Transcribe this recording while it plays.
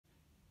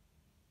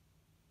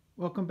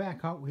Welcome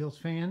back, Hot Wheels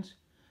fans.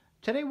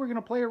 Today we're going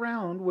to play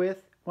around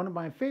with one of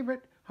my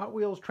favorite Hot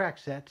Wheels track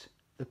sets,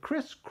 the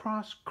Criss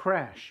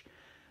Crash.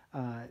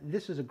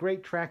 This is a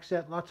great track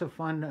set, lots of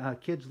fun,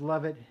 kids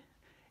love it.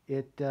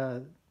 It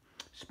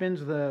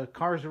spins the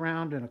cars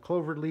around in a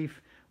clover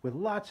leaf with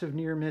lots of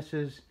near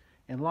misses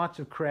and lots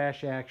of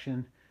crash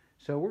action.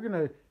 So we're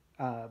going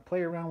to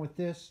play around with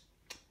this.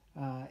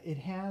 It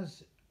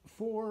has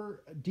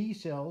 4 D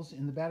cells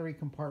in the battery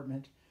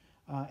compartment.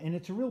 And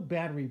it's a real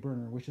battery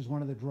burner, which is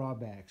one of the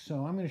drawbacks.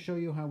 So I'm going to show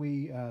you how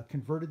we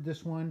converted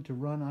this one to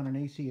run on an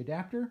AC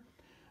adapter.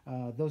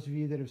 Those of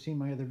you that have seen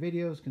my other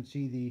videos can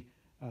see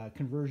the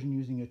conversion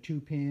using a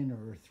 2-pin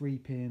or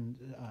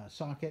 3-pin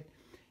socket.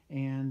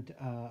 And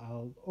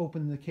I'll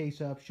open the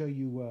case up, show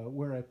you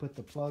where I put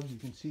the plug. You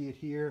can see it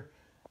here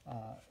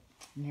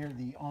near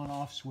the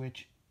on-off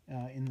switch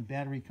in the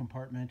battery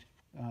compartment.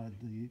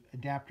 The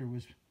adapter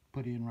was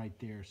put in right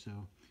there, so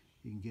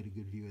you can get a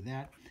good view of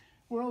that.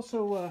 We're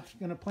also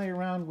going to play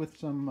around with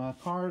some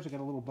cars. I got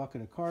a little bucket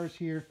of cars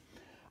here.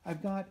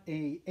 I've got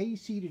a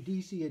AC to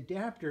DC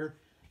adapter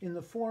in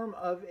the form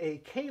of a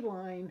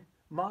K-line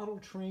model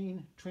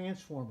train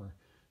transformer.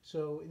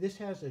 So this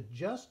has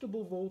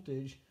adjustable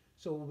voltage,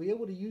 so we'll be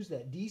able to use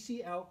that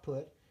DC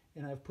output,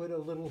 and I've put a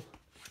little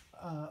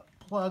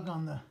plug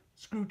on the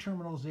screw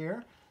terminals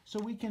there,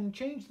 so we can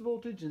change the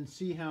voltage and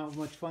see how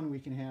much fun we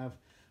can have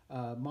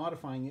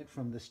modifying it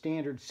from the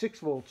standard 6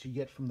 volts you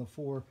get from the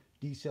 4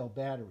 D-cell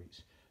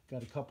batteries.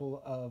 Got a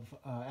couple of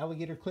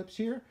alligator clips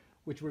here,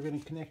 which we're going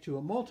to connect to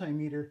a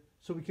multimeter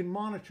so we can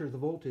monitor the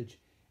voltage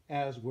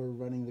as we're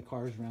running the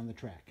cars around the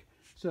track.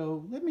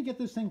 So let me get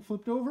this thing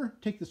flipped over,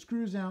 take the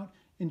screws out,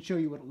 and show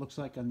you what it looks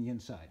like on the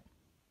inside.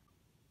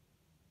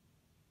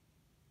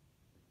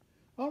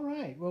 All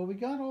right, well, we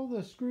got all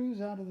the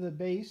screws out of the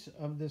base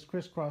of this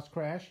Criss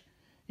Crash.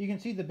 You can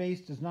see the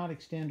base does not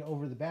extend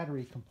over the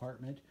battery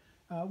compartment,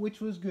 which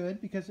was good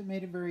because it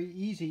made it very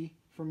easy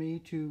for me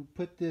to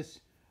put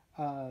this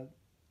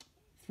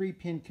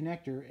 3-pin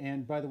connector,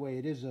 and by the way,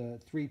 it is a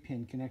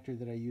 3-pin connector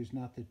that I use,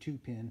 not the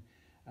 2-pin,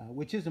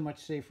 which is a much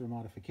safer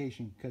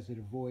modification because it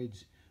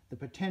avoids the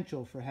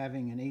potential for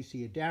having an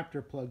AC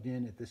adapter plugged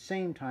in at the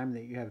same time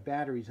that you have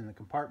batteries in the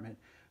compartment,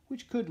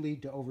 which could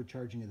lead to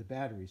overcharging of the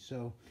batteries.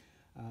 So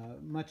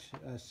much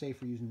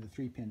safer using the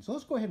 3-pin. So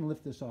let's go ahead and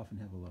lift this off and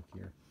have a look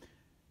here.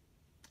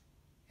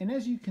 And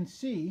as you can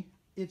see,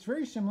 it's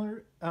very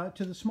similar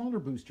to the smaller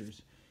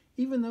boosters.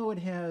 Even though it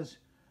has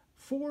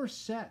 4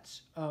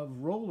 sets of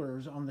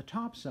rollers on the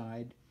top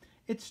side,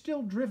 it's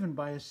still driven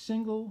by a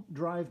single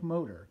drive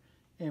motor.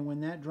 And when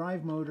that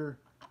drive motor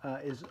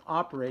is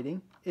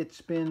operating, it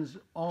spins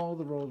all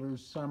the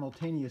rollers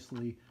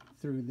simultaneously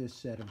through this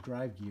set of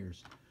drive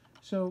gears.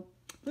 So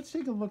let's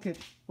take a look at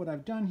what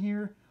I've done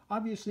here.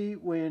 Obviously,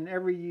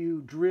 whenever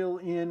you drill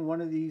in one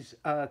of these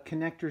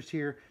connectors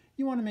here,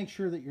 you want to make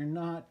sure that you're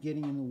not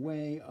getting in the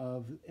way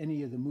of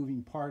any of the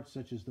moving parts,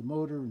 such as the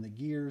motor and the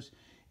gears.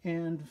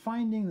 And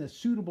finding the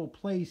suitable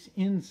place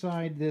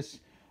inside this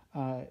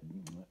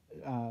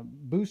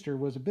booster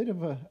was a bit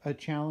of a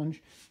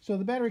challenge. So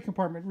the battery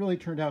compartment really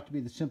turned out to be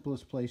the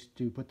simplest place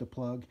to put the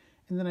plug.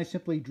 And then I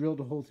simply drilled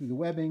a hole through the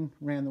webbing,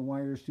 ran the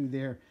wires through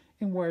there,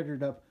 and wired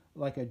it up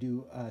like I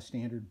do a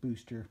standard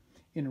booster,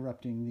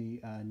 interrupting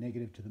the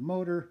negative to the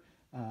motor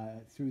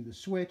through the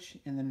switch,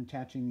 and then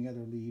attaching the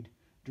other lead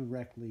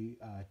directly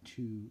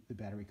to the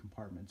battery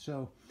compartment.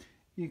 So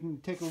you can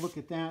take a look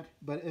at that,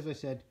 but as I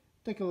said,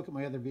 take a look at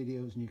my other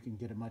videos and you can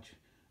get a much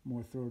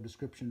more thorough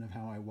description of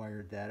how I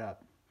wired that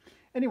up.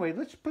 Anyway,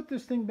 let's put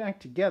this thing back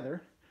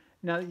together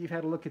now that you've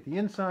had a look at the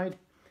inside,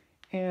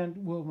 and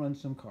we'll run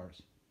some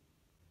cars.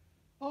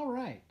 All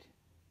right,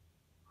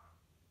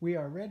 we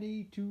are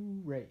ready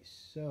to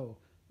race. So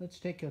let's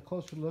take a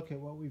closer look at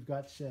what we've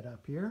got set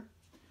up here.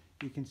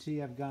 You can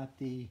see I've got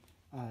the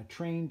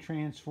train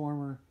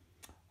transformer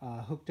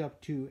hooked up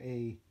to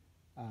a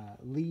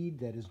lead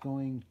that is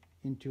going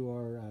into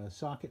our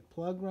socket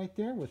plug right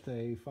there with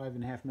a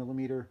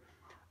 5.5mm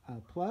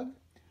plug.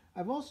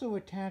 I've also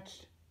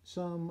attached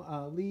some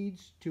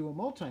leads to a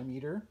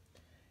multimeter.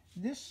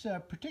 This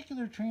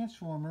particular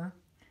transformer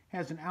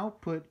has an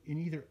output in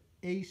either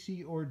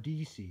AC or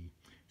DC.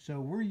 So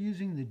we're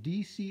using the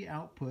DC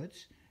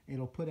outputs.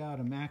 It'll put out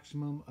a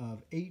maximum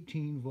of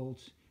 18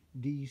 volts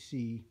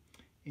DC,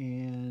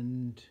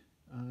 and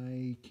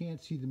I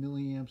can't see the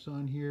milliamps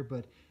on here,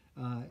 but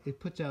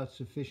it puts out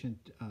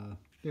sufficient.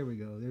 There we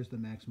go, there's the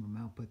maximum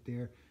output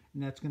there,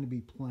 and that's going to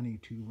be plenty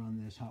to run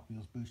this Hot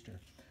Wheels booster.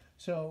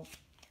 So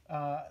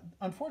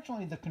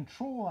unfortunately the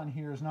control on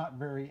here is not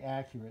very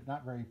accurate,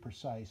 not very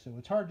precise, so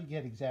it's hard to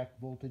get exact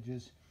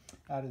voltages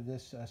out of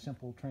this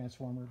simple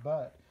transformer,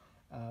 but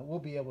we'll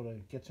be able to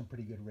get some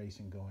pretty good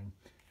racing going.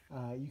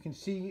 You can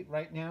see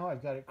right now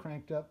I've got it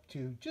cranked up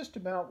to just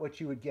about what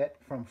you would get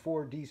from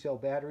 4 D-cell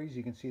batteries.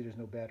 You can see there's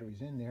no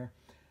batteries in there,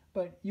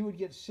 but you would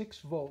get 6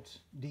 volts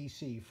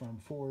DC from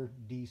 4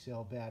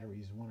 D-cell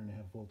batteries, 1.5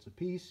 volts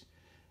apiece,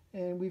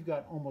 and we've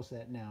got almost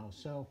that now.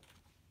 So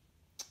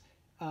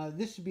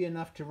this would be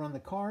enough to run the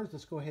cars.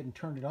 Let's go ahead and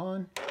turn it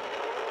on.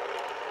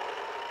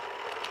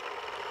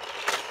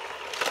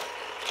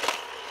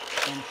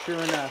 And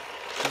sure enough,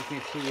 you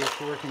can see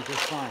it's working just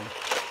fine.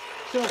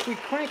 So if we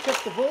crank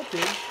up the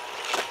voltage,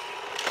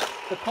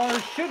 the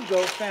cars should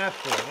go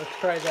faster. Let's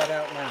try that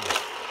out now.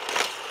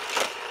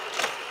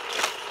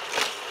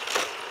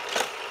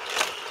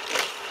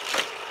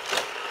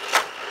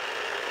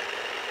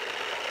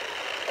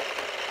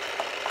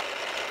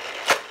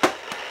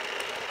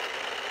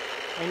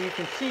 And you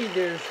can see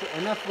there's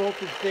enough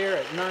voltage there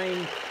at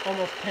 9,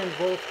 almost 10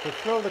 volts to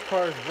throw the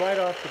cars right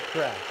off the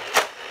track.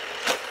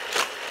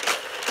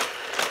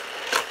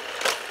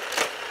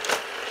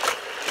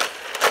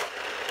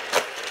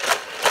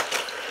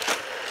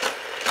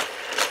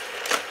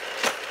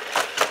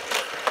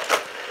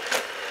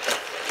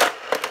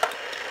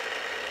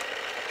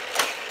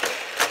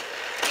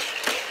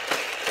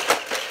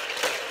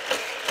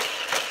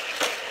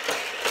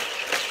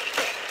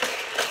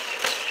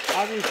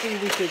 Obviously,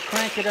 we could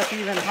crank it up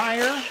even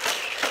higher,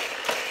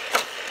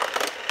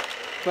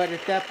 but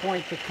at that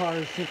point, the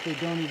cars simply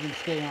don't even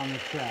stay on the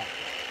track.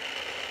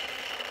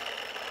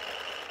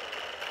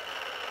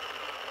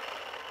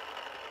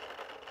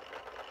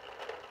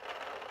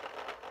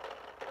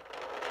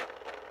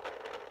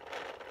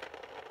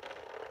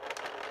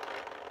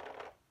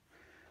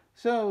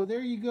 So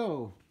there you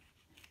go,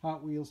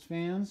 Hot Wheels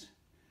fans.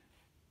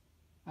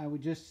 I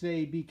would just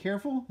say be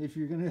careful if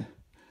you're going to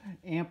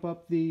amp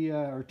up the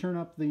or turn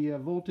up the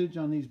voltage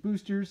on these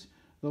boosters.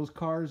 Those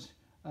cars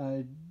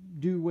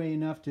do weigh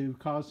enough to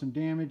cause some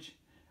damage,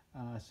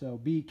 so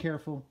be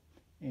careful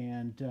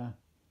and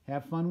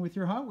have fun with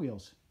your Hot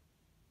Wheels.